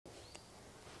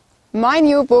My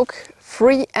new book,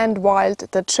 FREI WILD,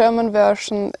 the German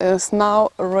version, is now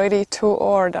ready to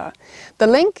order. The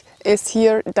link is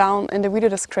here down in the video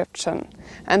description.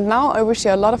 And now I wish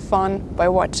you a lot of fun by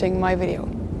watching my video.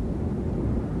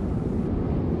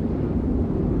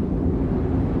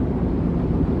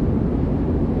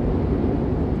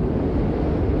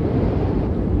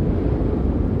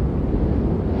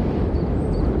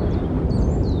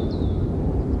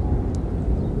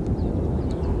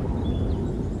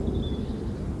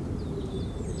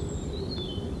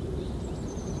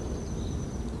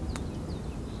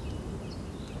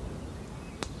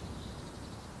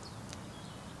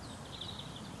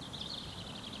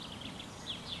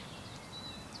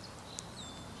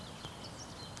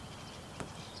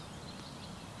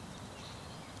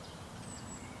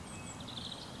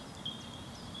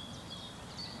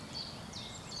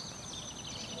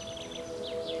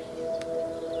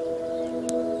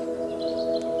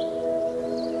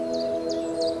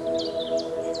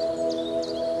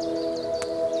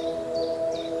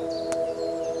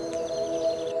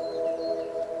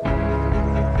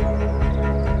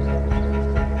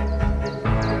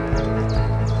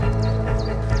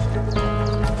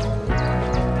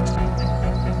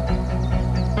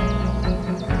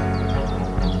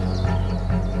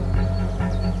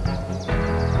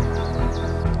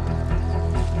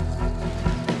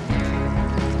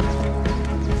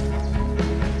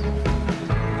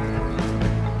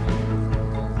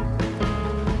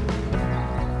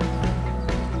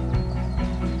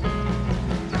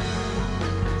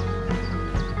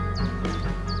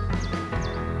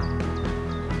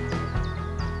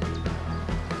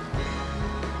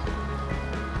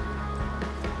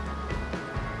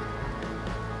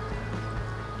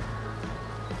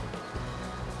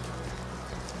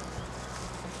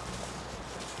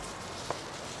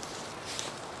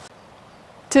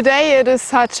 Today it is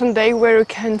such a day where you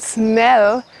can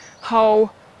smell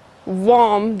how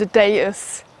warm the day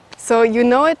is. So you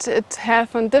know it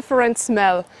has a different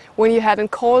smell when you had a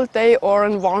cold day or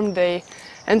a warm day.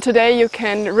 And today you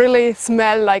can really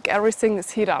smell like everything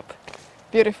is heated up.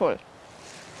 Beautiful.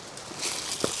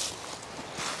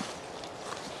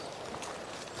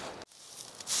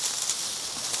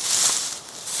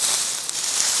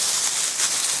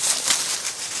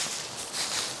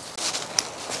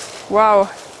 Wow,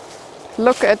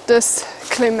 look at this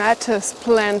clematis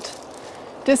plant.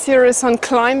 This here is a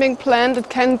climbing plant. It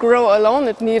can grow alone.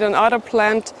 It needs another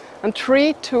plant, a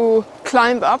tree to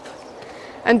climb up.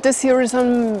 And this here is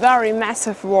a very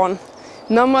massive one.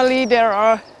 Normally there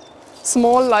are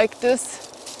small like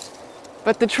this,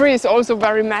 but the tree is also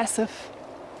very massive.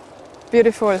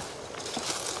 Beautiful.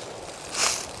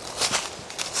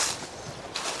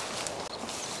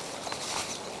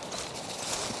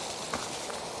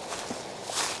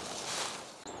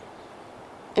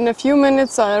 In a few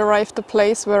minutes I arrived at the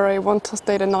place where I want to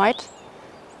stay the night.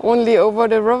 Only over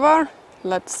the river.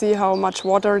 Let's see how much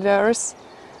water there is.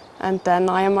 And then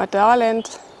I am at the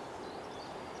island.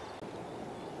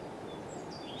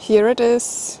 Here it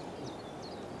is.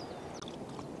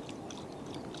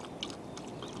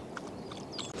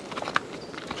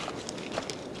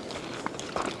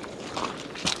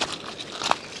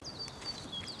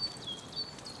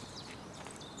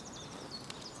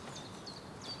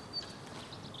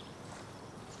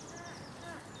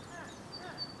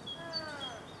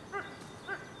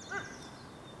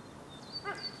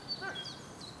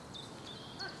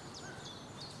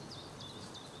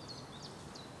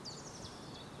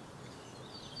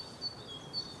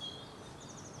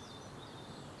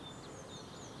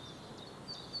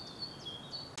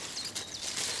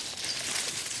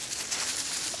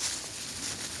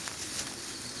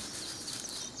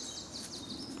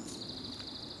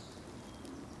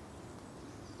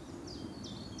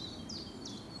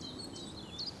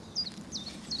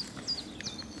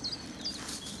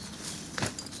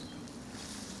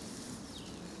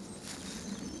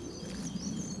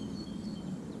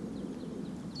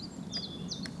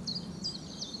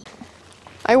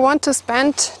 I want to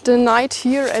spend the night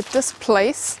here at this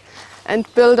place and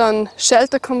build a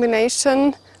shelter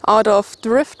combination out of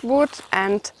driftwood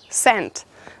and sand.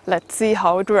 Let's see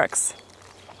how it works.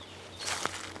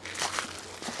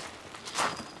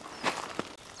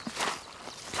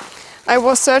 I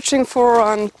was searching for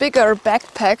a bigger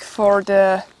backpack for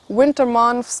the winter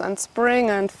months and spring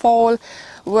and fall,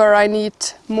 where I need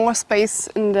more space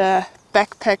in the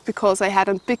backpack because I had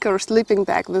a bigger sleeping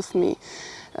bag with me.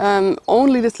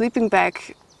 Only the sleeping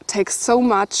bag takes so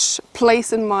much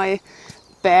place in my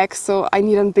bag, so I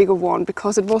need a bigger one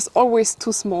because it was always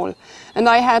too small. And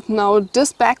I had now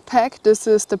this backpack. This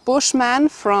is the Bushman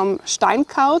from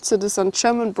Steinkauz. It is a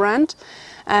German brand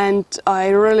and I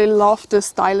really love this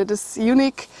style. It is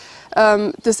unique.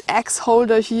 This axe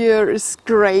holder here is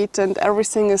great and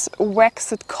everything is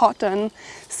waxed cotton.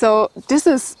 So this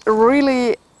is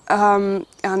really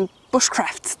a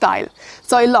bushcraft style.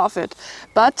 So I love it.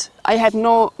 But I had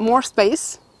no more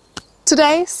space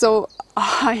today, so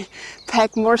I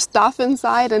packed more stuff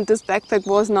inside, and this backpack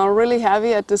was now really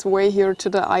heavy at this way here to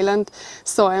the island.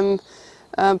 So I'm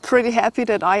pretty happy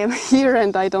that I am here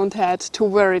and I don't have to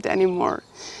wear it anymore.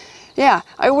 Yeah,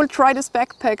 I will try this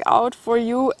backpack out for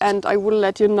you and I will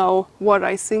let you know what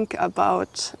I think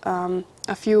about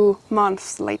a few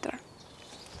months later.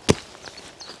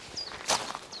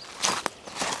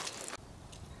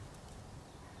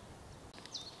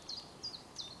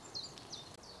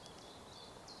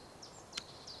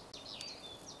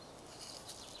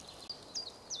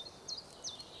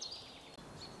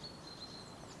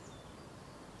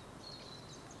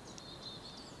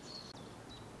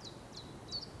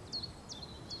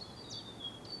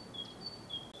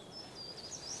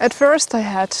 At first I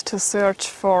had to search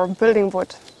for building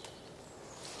wood.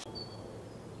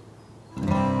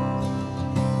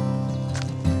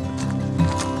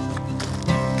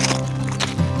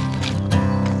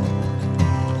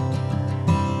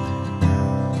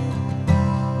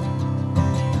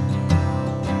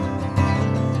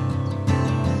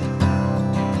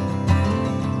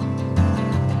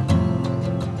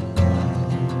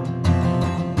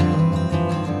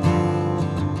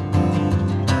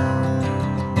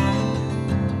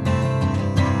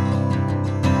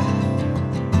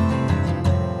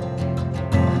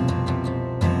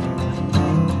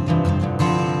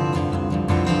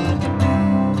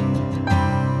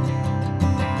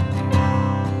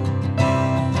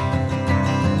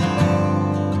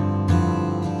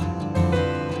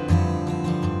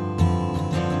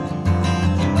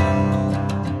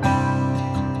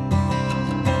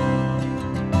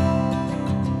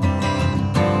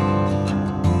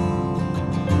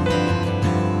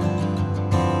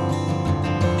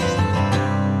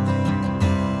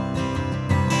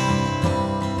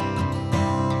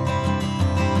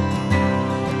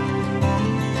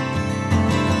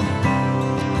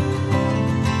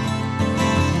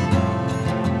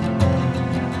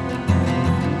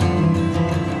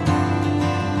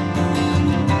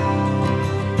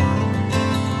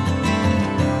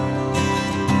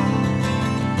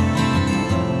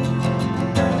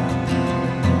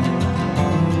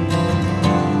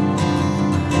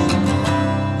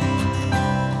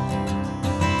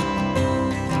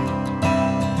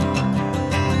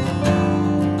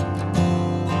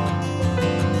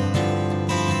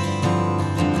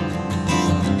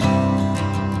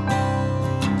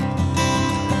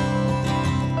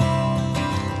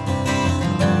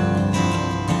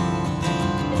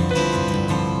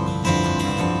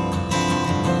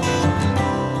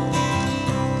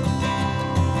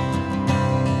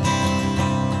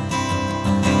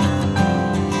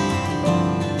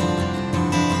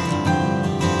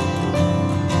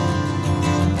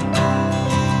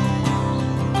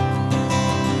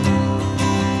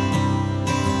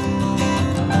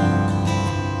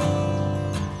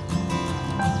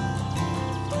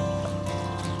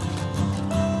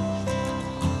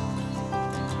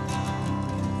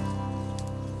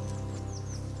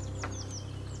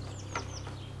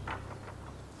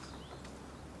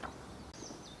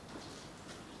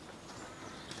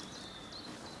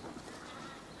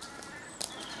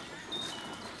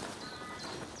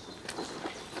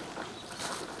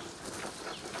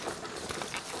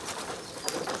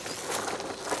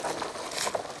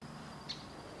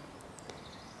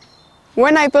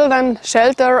 When I build a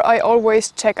shelter, I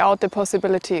always check out the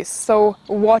possibilities. So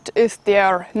what is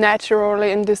there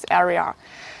naturally in this area?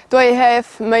 Do I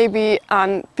have maybe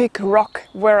a big rock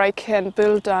where I can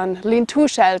build a lean-to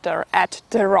shelter at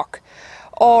the rock?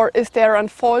 Or is there a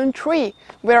fallen tree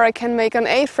where I can make an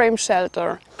A-frame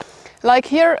shelter? Like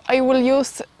here, I will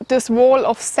use this wall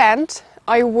of sand.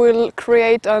 I will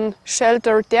create a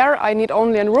shelter there. I need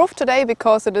only a roof today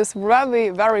because it is very,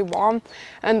 very warm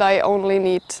and I only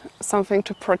need something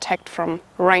to protect from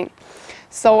rain.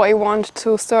 So I want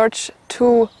to search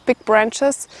 2 big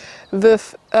branches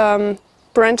with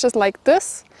branches like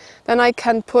this. Then I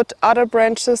can put other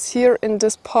branches here in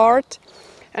this part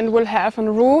and will have a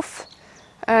roof,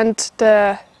 and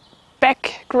the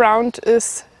background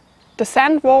is the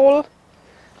sand wall,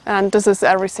 and this is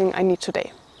everything I need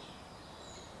today.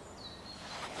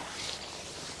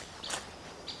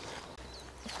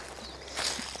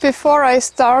 Before I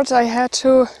start, I had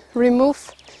to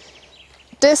remove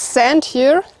this sand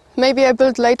here, maybe I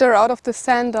build later out of the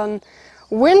sand a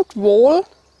wind wall,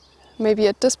 maybe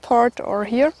at this part or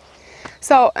here.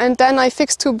 So, and then I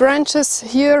fix 2 branches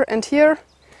here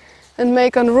and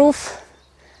make a roof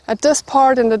at this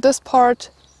part and at this part,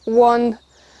 1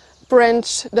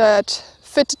 branch that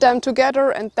fit them together,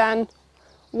 and then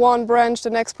 1 branch, the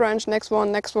next branch, next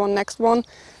one, next one, next one,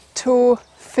 to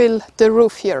fill the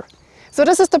roof here. So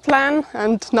this is the plan,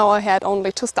 and now I had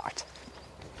only to start.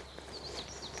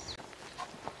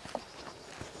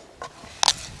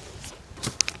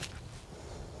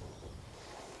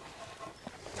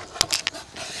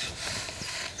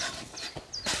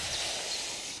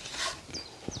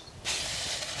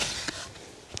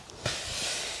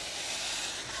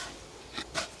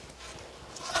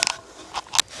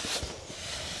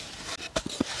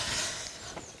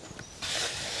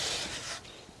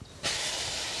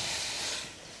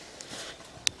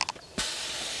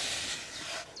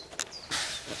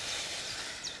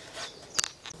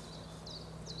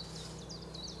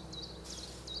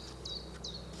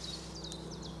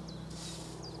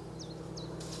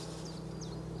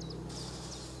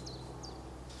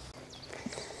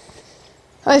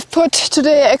 I've put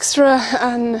today extra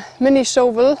a mini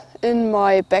shovel in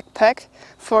my backpack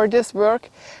for this work,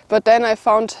 but then I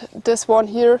found this one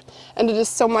here, and it is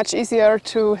so much easier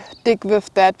to dig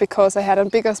with that because I had a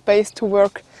bigger space to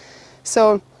work.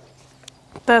 So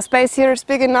the space here is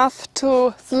big enough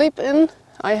to sleep in.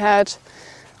 I had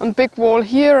a big wall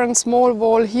here and small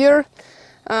wall here.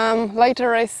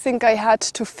 Later I think I had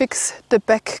to fix the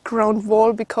background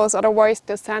wall because otherwise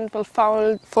the sand will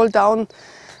fall down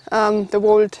the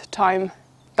whole time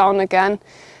down again.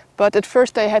 But at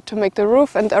first I had to make the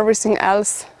roof, and everything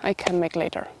else I can make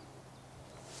later.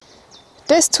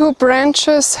 These 2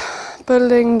 branches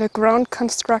building the ground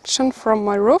construction from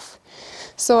my roof.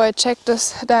 So I checked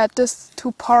that these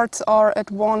 2 parts are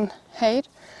at 1 height,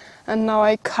 and now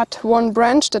I cut 1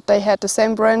 branch that they had the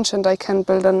same branch, and I can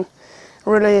build a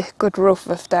really good roof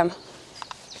with them.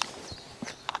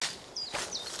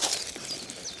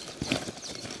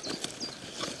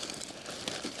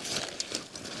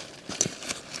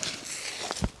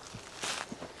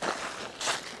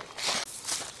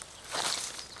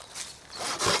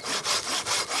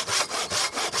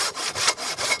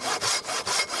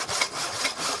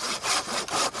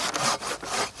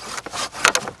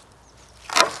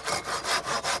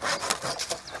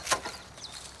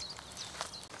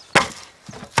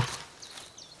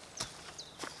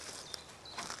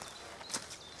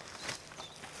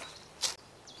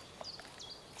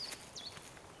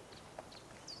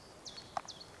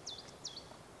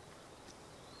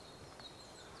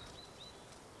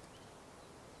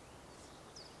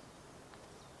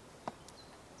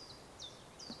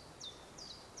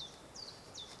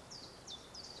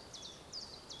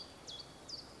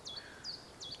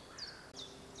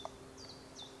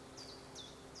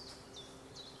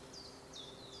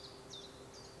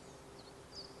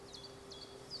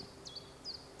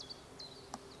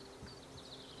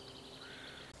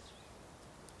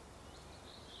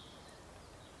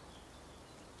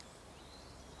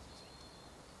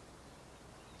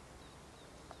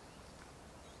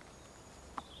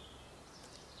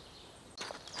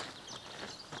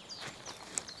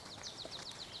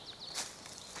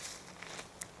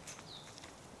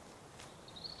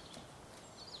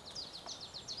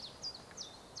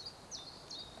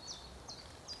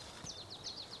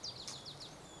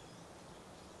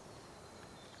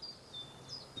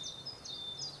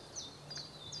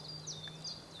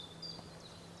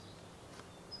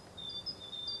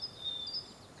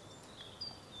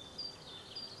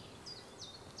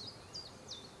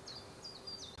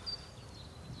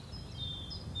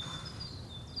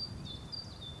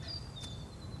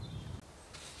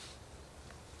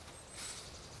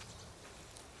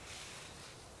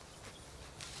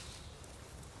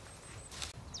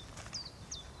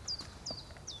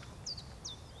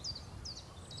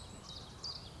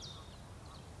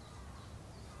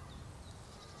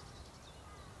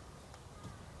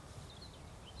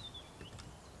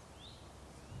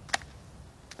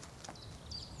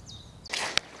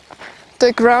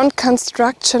 The ground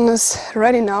construction is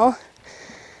ready now.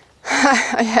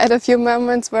 I had a few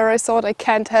moments where I thought I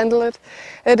can't handle it.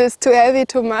 It is too heavy,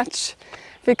 too much,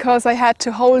 because I had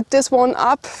to hold this one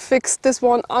up, fix this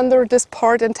one under this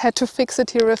part, and had to fix it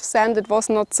here with sand. It was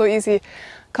not so easy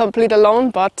complete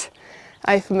alone, but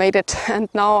I've made it. And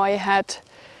now I had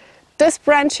this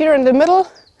branch here in the middle,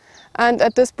 and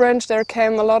at this branch there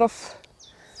came a lot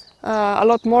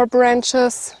more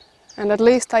branches. And at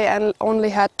least I only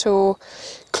had to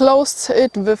close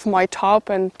it with my tarp,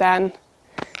 and then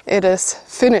it is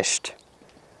finished.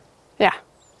 Yeah,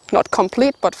 Not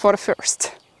complete, but for the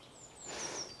first.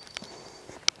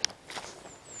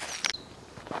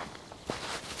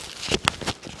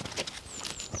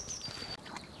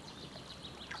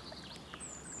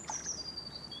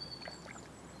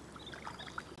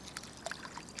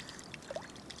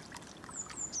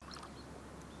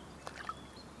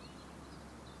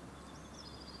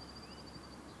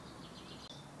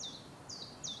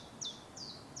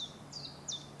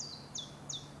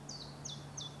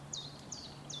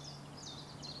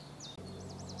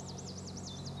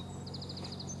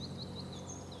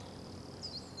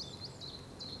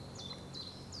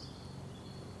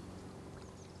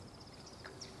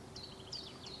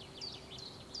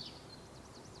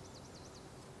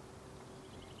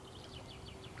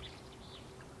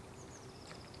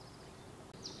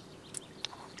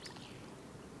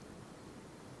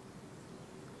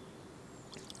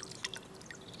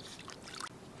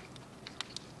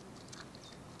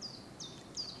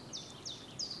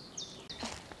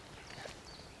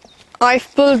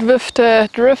 I've built with the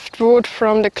driftwood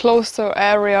from the closer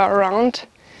area around,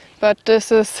 but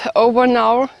this is over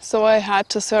now, so I had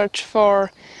to search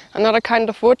for another kind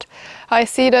of wood. I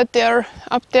see that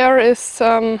up there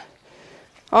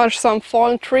are some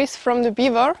fallen trees from the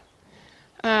beaver,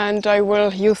 and I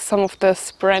will use some of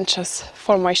these branches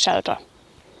for my shelter.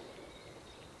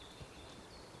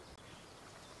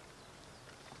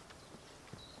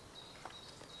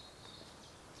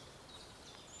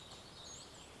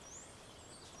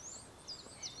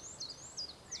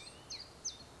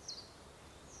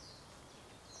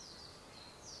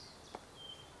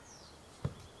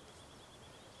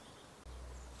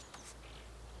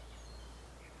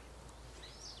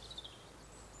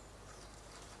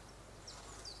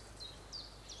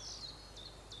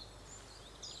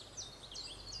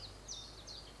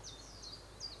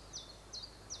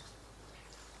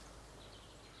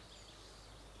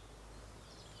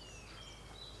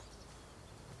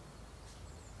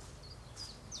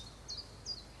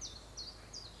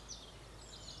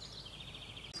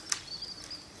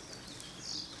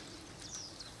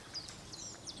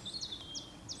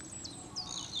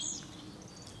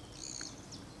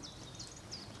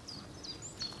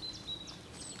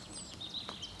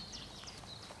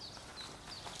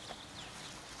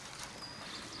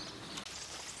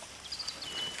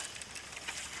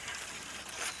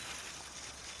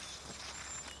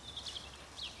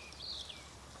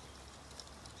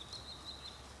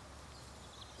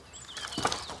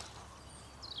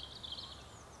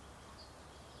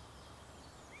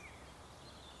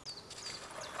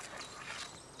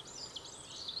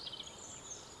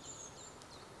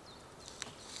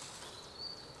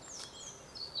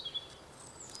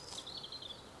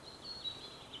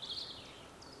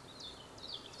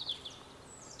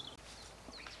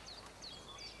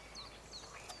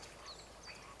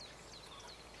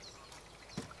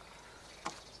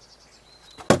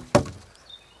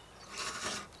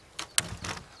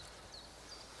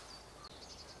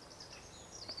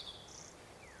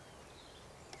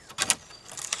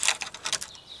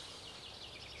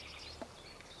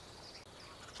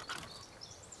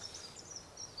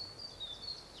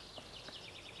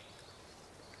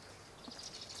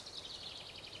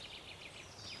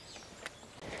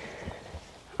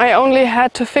 I only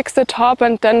had to fix the top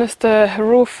and then is the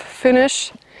roof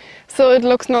finished. So it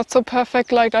looks not so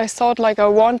perfect like I thought, like I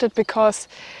wanted, because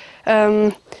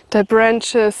the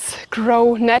branches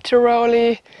grow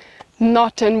naturally,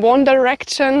 not in one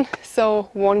direction.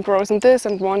 So one grows in this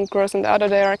and one grows in the other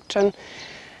direction.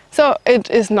 So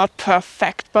it is not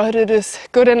perfect, but it is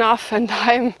good enough, and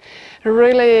I'm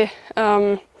really,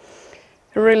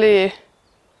 really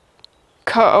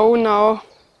KO now.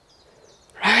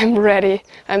 I'm ready,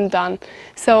 I'm done.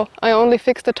 So I only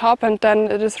fixed the top and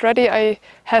then it is ready. I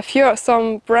have here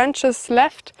some branches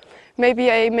left.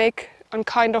 Maybe I make a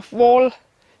kind of wall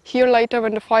here later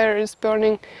when the fire is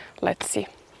burning. Let's see.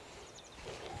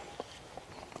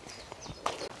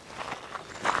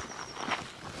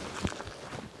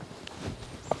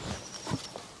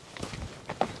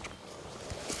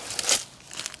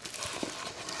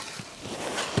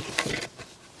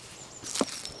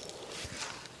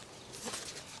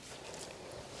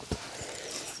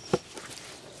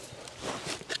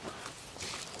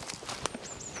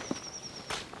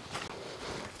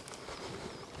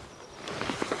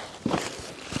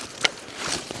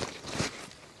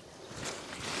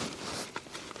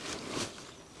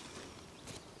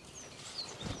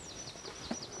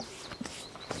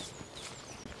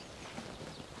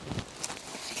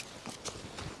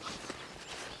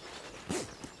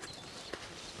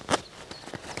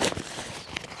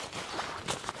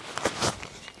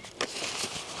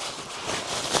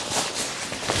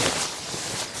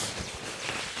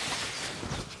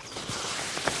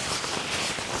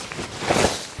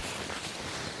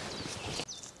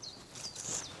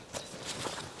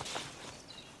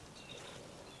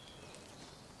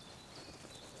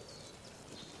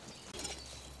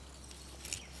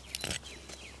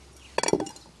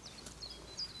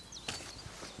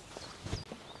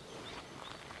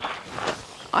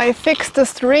 I fixed the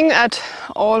string at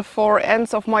all four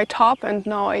ends of my top, and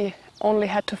now I only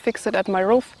had to fix it at my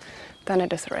roof. Then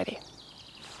it is ready.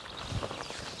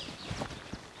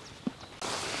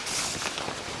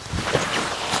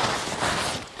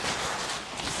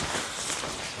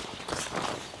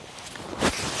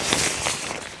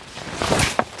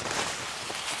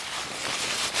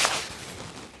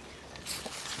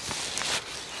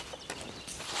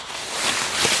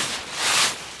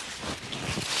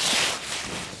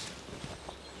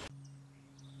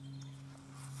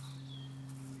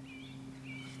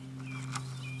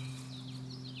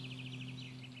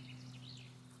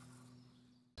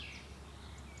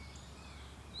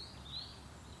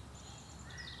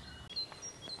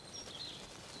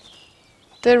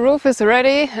 The roof is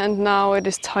ready, and now it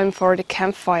is time for the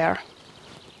campfire.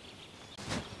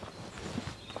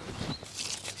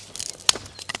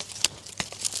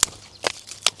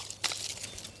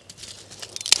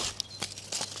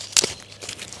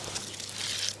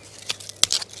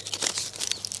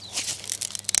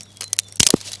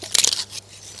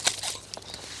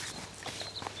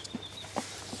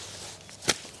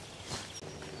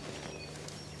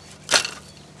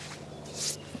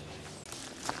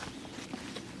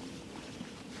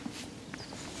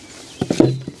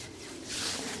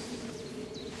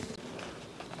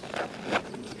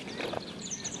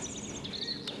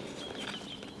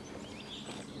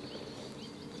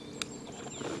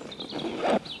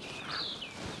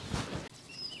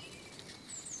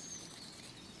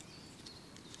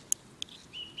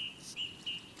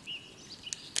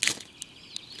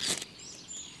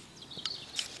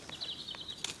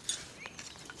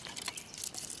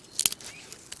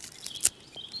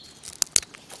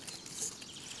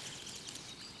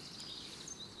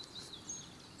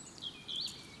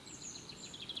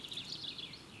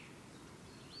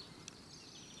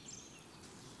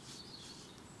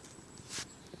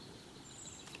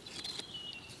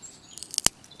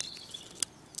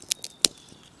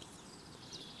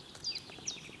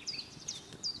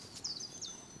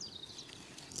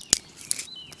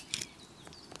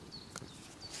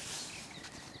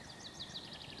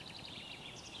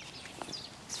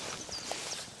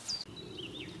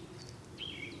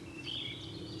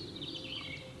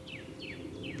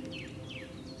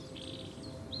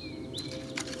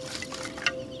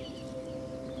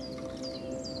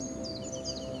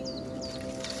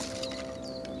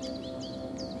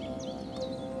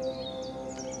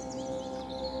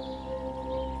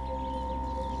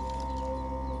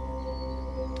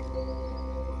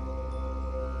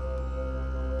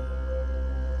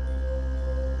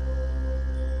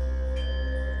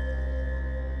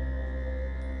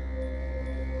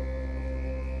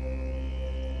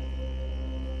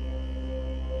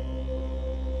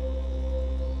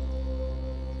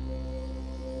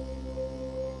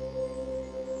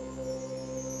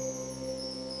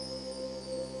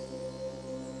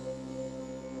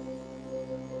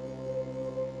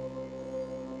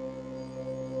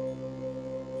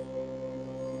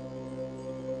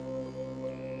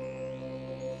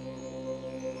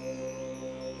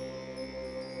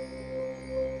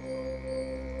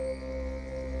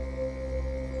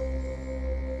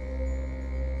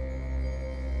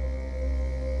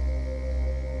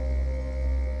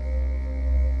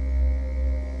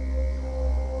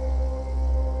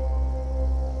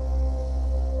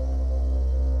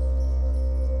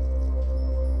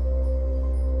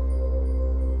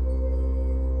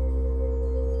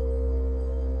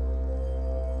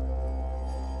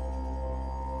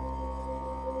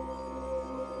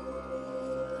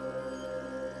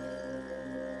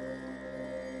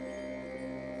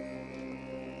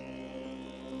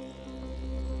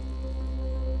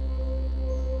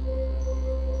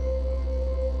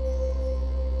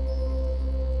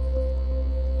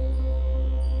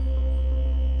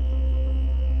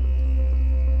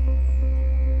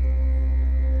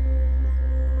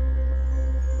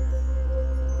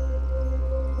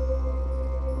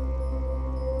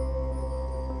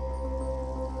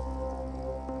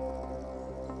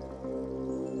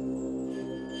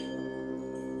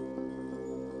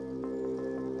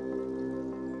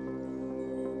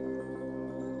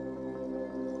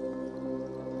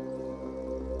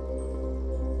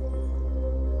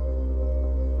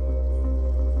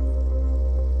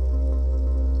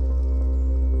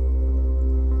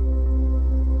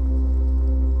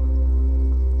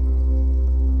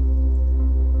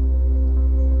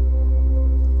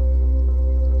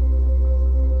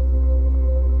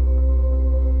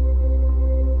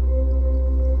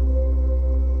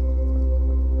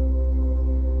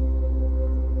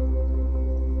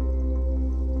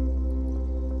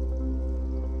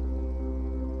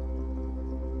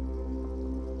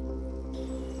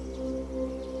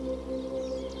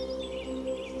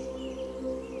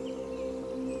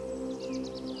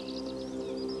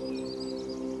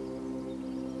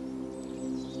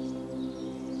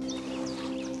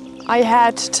 I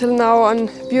had till now a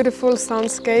beautiful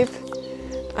soundscape,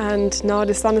 and now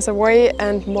the sun is away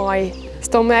and my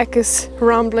stomach is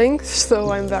rumbling,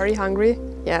 so I'm very hungry.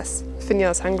 Yes,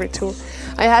 Finja is hungry too.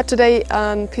 I had today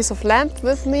a piece of lamb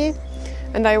with me,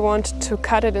 and I want to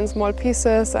cut it in small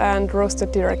pieces and roast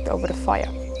it direct over the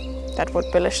fire. That would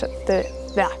be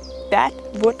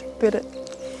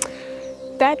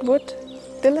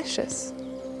delicious.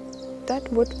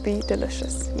 That would be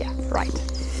delicious. Yeah, right.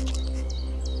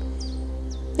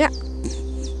 Ja.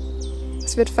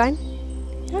 Es wird fein.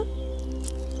 Ja.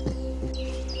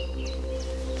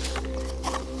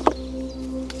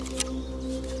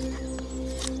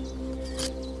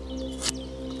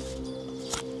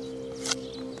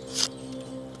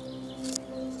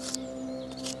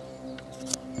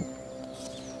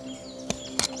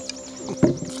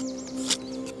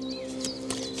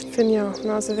 Finja,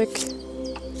 Nase weg.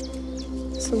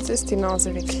 Sonst ist die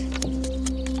Nase weg.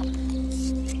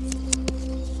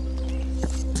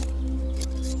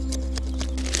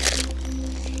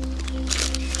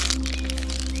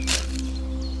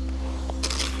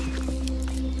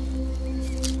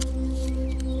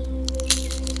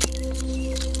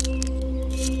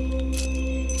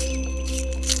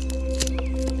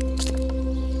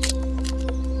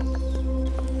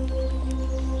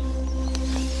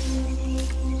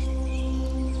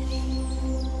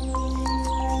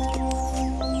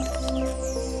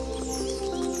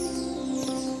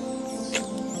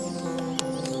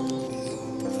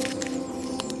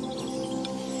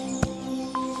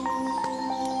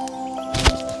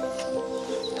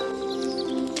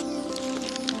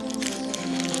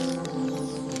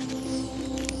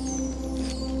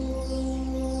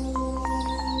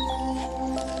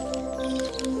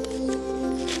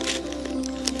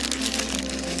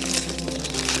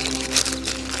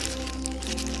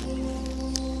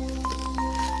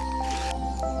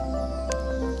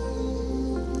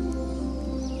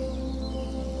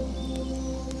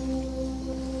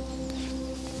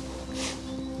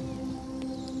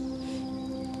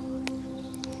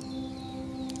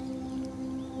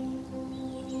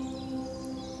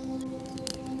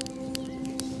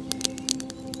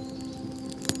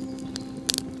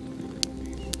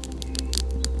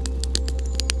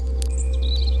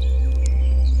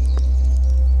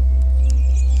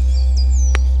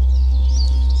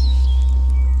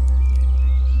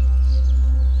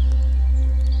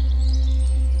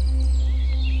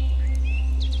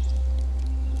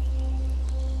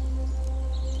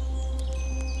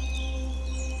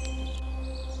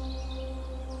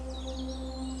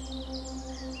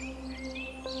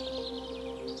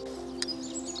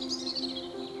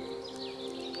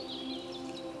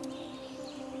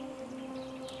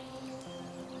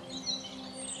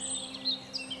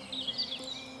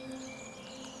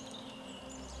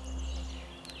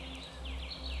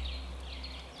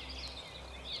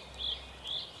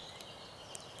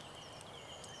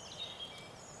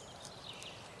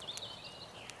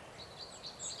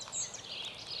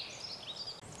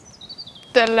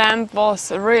 The lamb was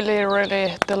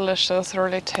really delicious,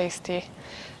 really tasty.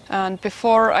 And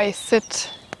before I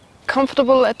sit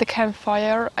comfortable at the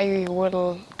campfire, I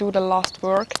will do the last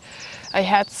work. I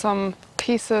had some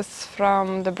pieces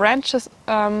from the branches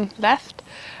left,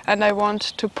 and I want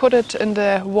to put it in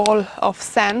the wall of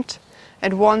sand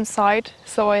at one side.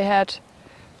 So I had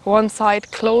one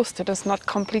side closed. It is not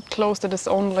complete closed, it is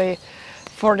only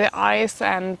for the eyes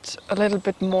and a little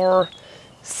bit more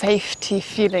safety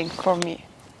feeling for me.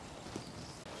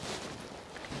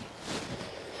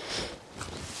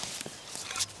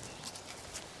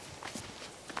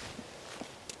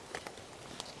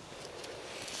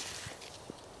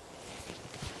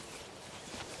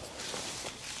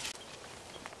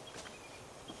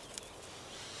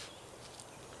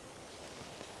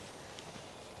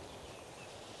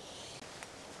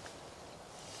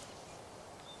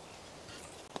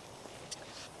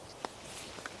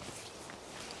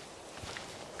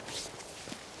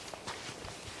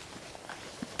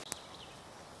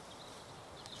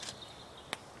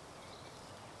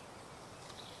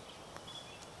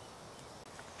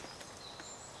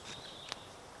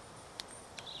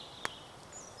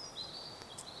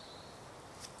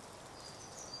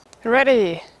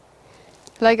 Ready!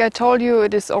 Like I told you,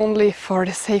 it is only for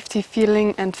the safety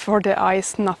feeling and for the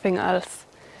eyes, nothing else.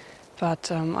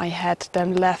 But I had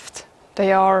them left.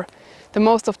 The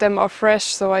most of them are fresh,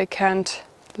 so I can't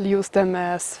use them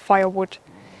as firewood.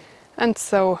 And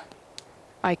so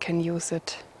I can use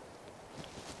it.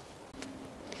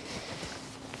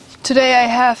 Today I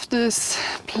have this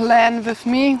plan with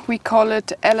me. We call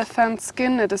it elephant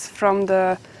skin. It is from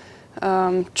the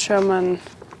German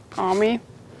army.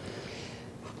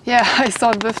 Yeah, I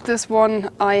thought with this one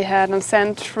I had a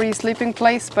sand-free sleeping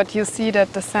place, but you see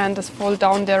that the sand is fall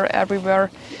down there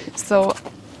everywhere. So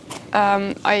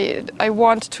I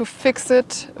want to fix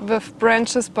it with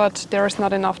branches, but there is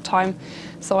not enough time,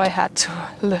 so I had to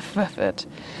live with it.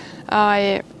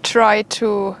 I try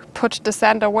to put the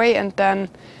sand away, and then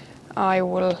I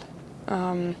will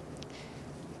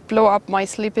blow up my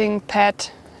sleeping pad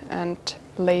and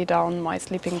lay down my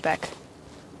sleeping bag.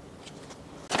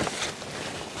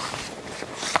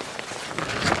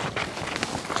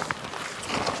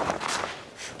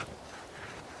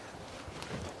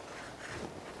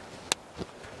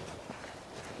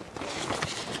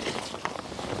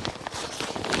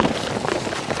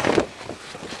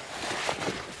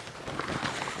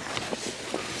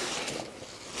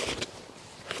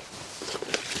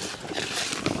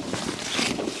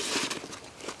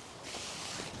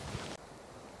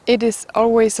 It is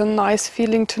always a nice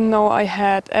feeling to know I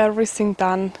had everything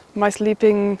done. My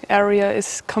sleeping area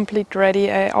is complete ready.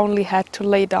 I only had to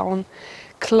lay down,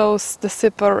 close the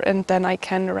zipper, and then I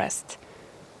can rest.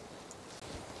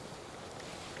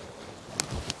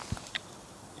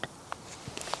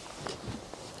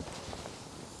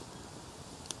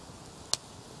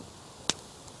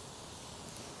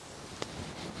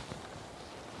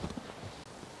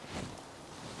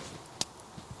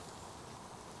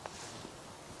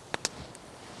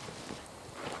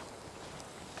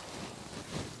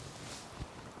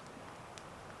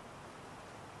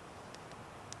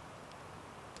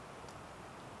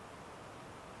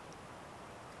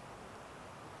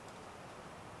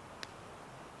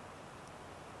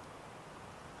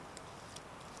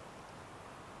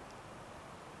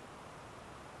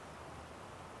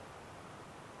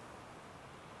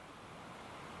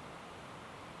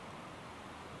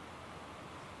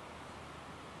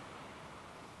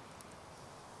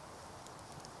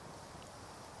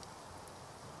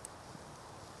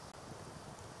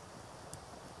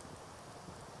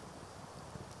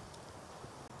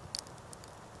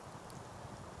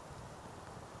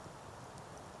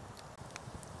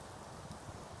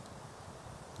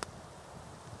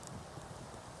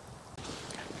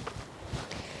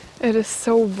 It is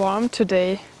so warm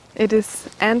today. It is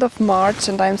end of March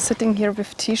and I'm sitting here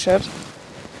with t-shirt.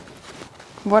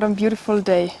 What a beautiful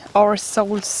day. Our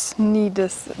souls need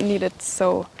it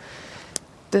so.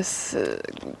 The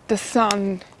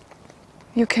sun,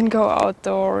 you can go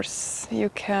outdoors, you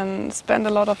can spend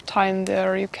a lot of time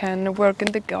there, you can work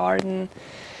in the garden.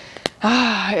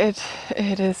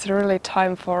 It is really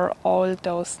time for all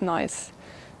those nice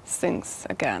things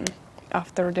again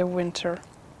after the winter.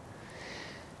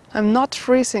 I'm not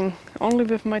freezing, only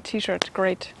with my t-shirt,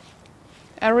 great.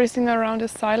 Everything around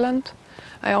is silent.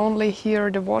 I only hear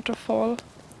the waterfall.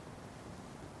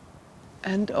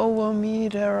 And over me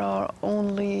there are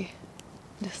only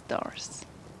the stars.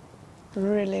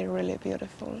 Really, really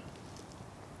beautiful.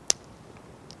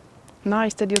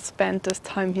 Nice that you spent this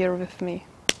time here with me.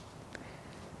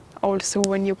 Also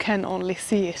when you can only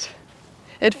see it.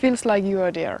 It feels like you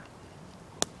are there.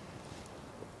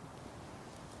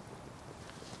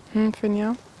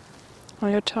 Finja, are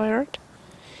you tired?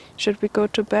 Should we go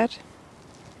to bed?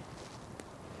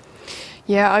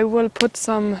 Yeah, I will put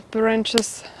some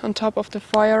branches on top of the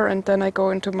fire and then I go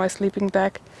into my sleeping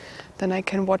bag. Then I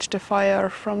can watch the fire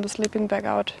from the sleeping bag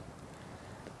out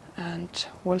and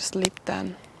we'll sleep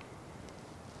then.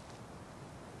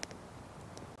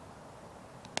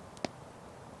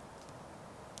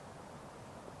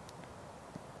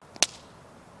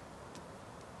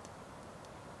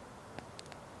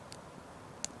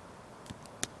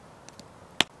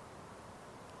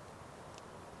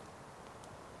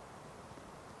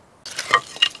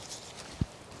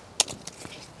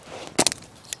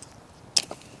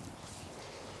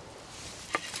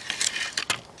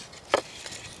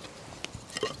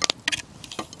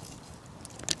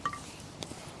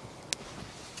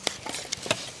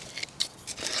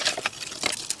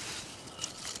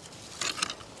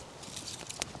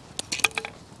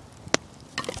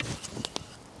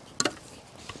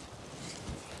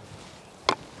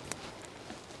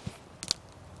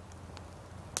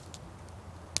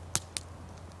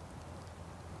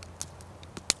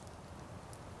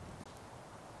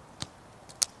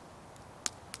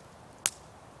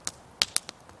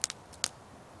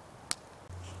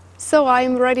 So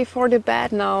I'm ready for the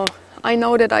bed now. I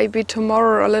know that I'll be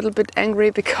tomorrow a little bit angry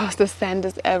because the sand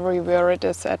is everywhere. It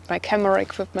is at my camera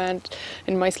equipment,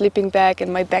 in my sleeping bag,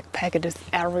 in my backpack, it is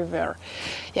everywhere.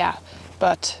 Yeah,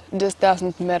 but this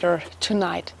doesn't matter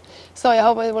tonight. So I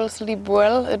hope I will sleep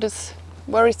well. It is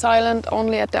very silent,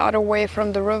 only at the other way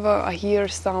from the river I hear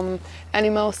some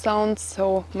animal sounds,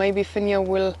 so maybe Finja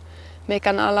will make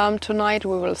an alarm tonight,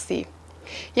 we will see.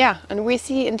 Yeah, and we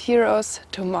see and hear us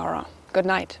tomorrow. Good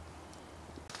night.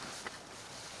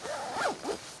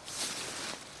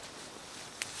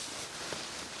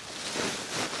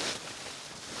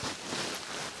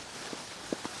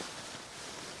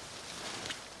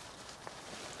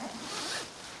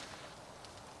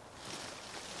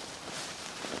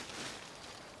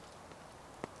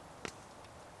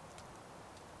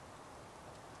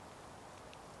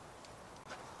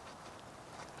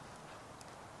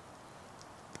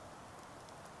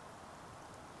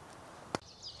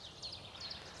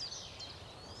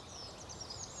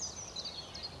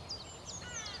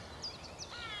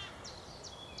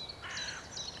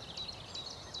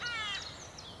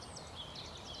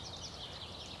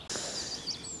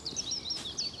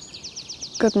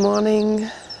 Good morning.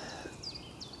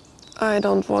 I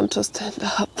don't want to stand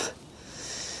up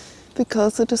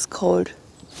because it is cold.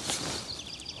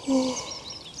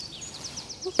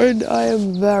 And I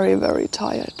am very, very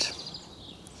tired.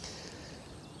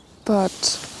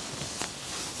 But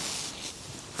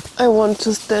I want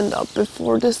to stand up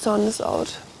before the sun is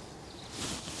out.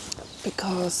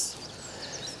 Because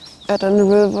at a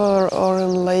river or a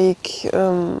lake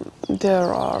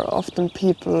there are often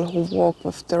people who walk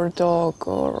with their dog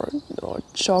or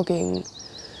jogging,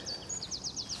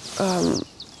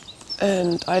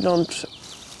 and I don't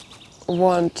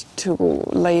want to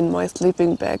lay in my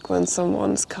sleeping bag when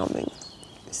someone's coming.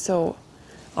 So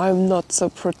I'm not so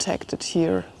protected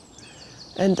here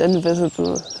and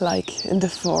invisible like in the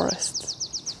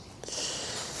forest.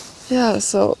 Yeah,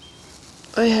 so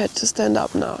I had to stand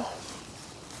up now.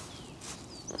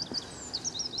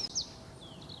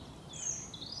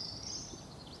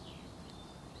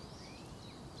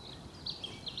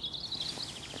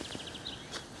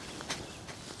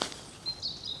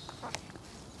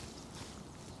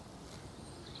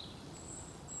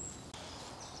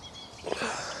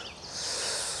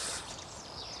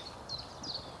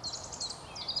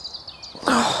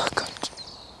 Oh, God.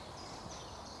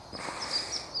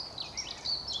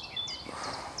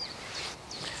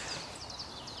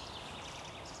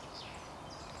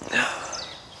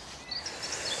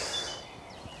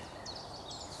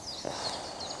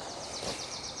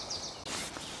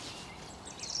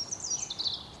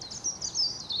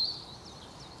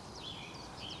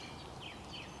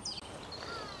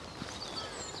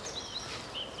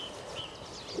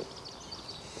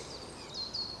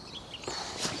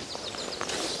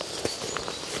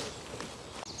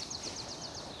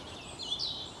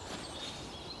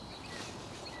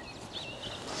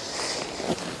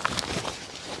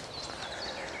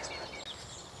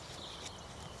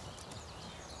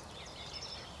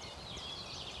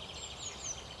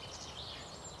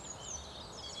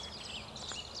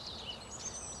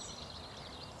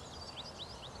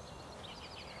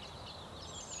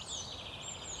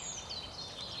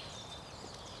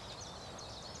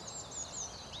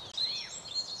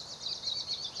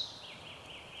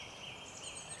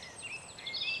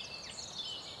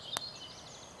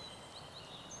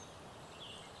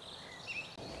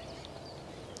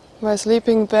 My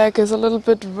sleeping bag is a little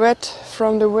bit wet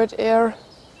from the wet air.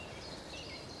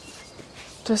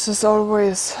 This is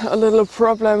always a little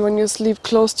problem when you sleep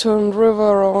close to a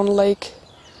river or a lake.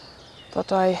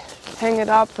 But I hang it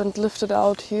up and lift it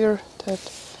out here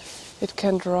that it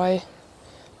can dry,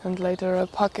 and later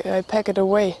I pack it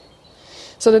away.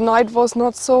 So the night was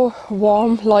not so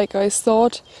warm like I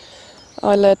thought.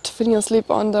 I let Finja sleep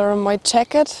under my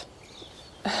jacket,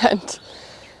 and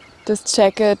this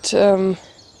jacket,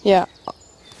 yeah,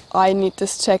 I need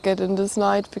this jacket in this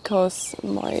night because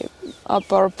my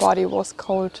upper body was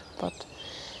cold. But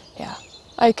yeah,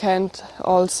 I can't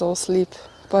also sleep,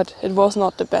 but it was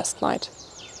not the best night.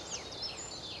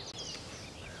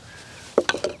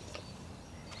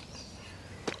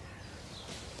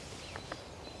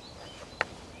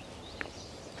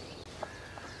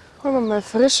 Holen wir mal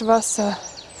Frischwasser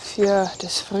für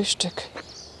das Frühstück.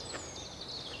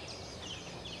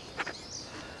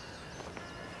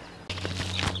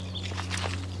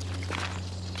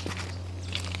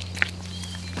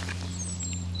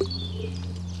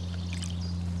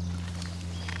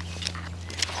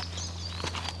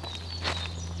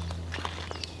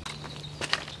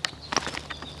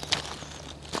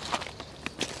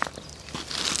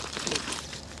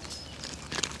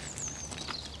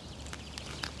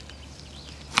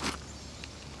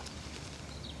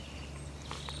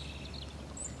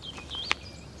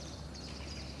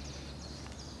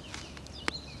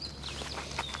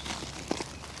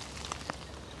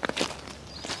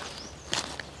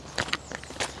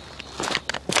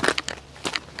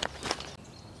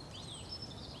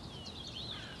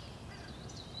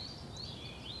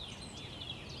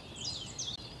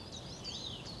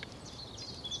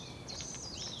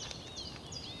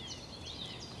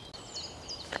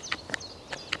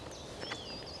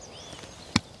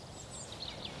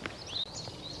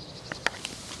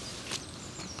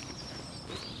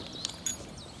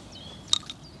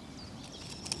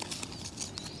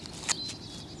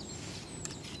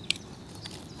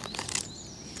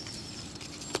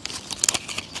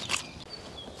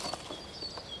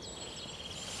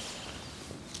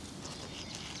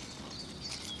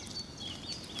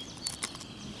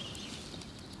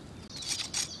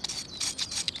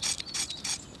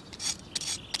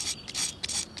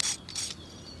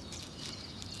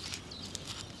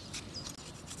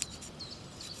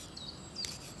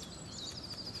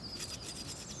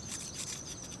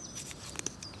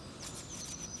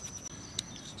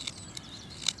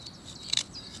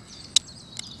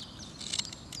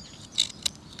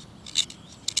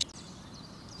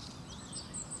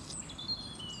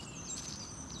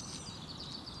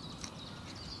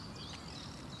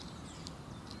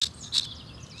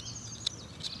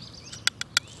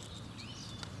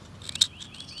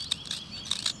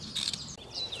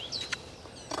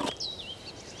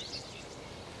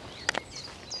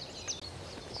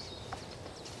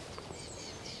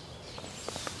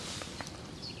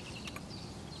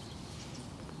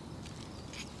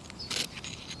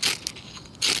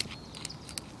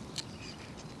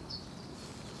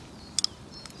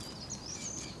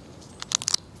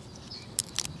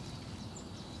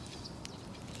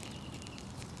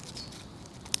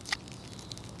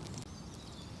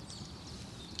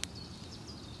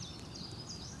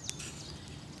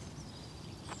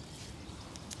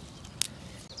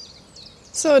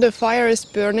 So the fire is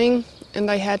burning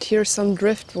and I had here some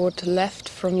driftwood left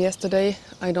from yesterday.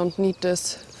 I don't need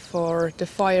this for the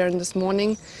fire in this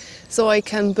morning, so I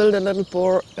can build a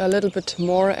little bit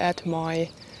more at my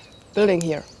building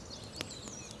here.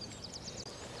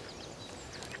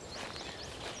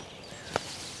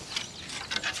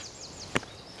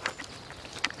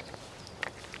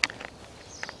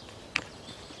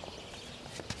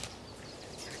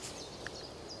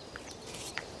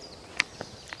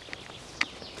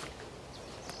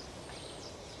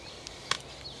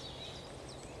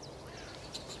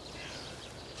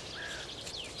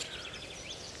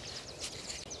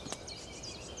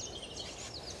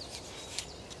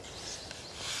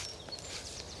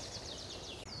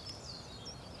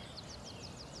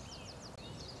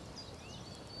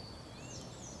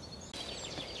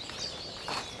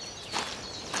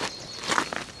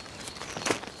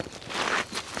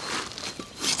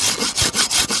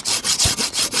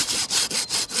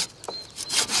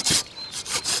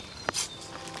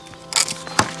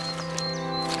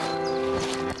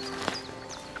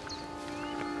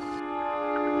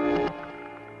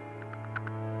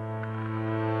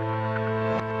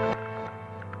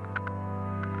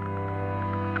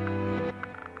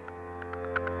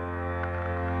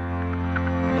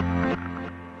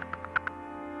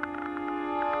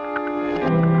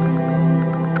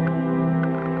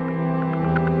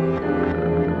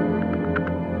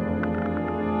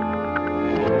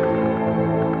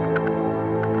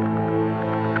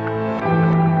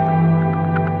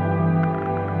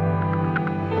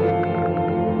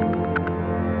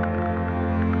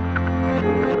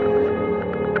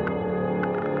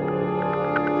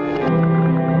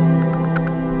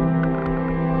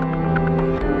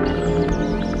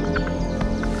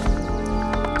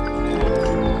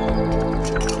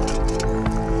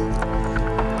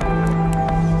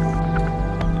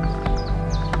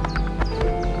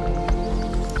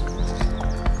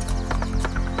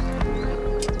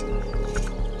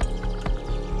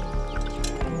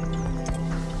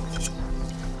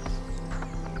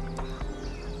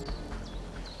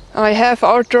 I have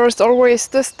outdoors always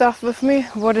this stuff with me,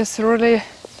 what is really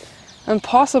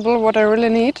impossible, what I really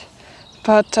need.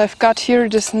 But I've got here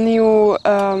this new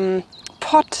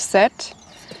pot set,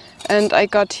 and I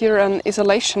got here an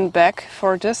isolation bag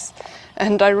for this,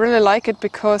 and I really like it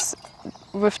because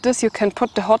with this you can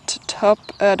put the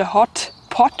hot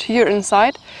pot here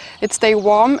inside. It stays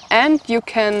warm and you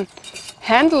can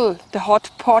handle the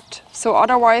hot pot, so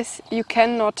otherwise you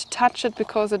cannot touch it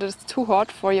because it is too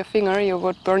hot for your finger, you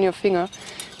would burn your finger.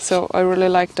 So I really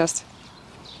like this.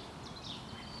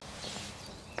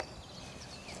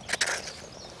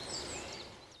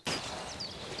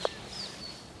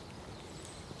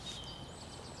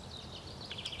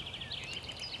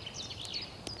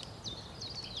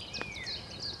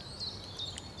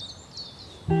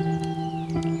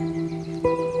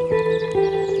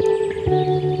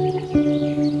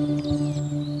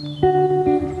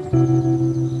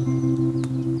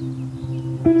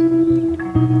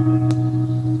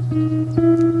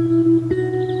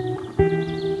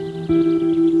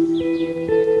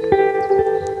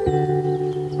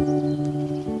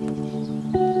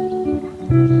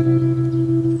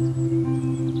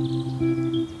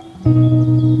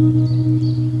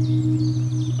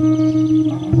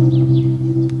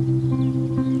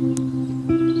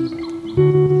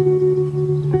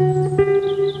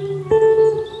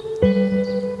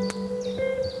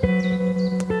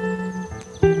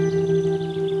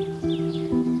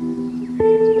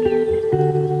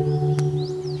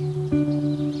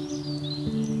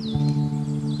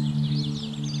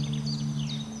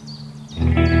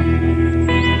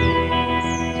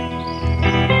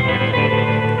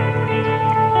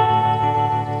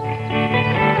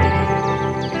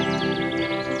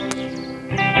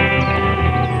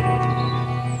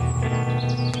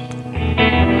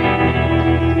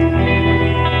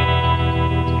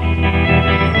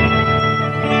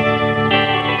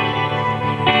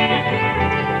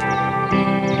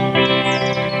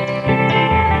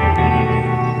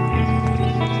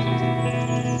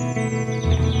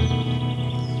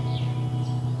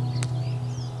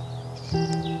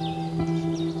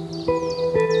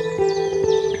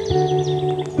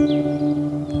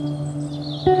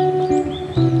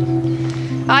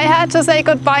 I had to say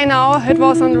goodbye now. It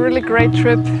was a really great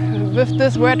trip. With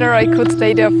this weather I could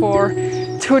stay there for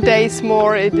 2 days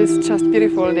more. It is just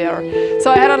beautiful there.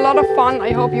 So I had a lot of fun.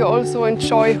 I hope you also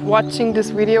enjoy watching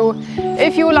this video.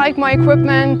 If you like my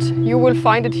equipment, you will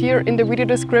find it here in the video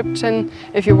description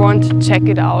if you want to check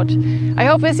it out. I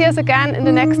hope we see us again in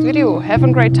the next video. Have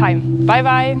a great time. Bye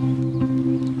bye.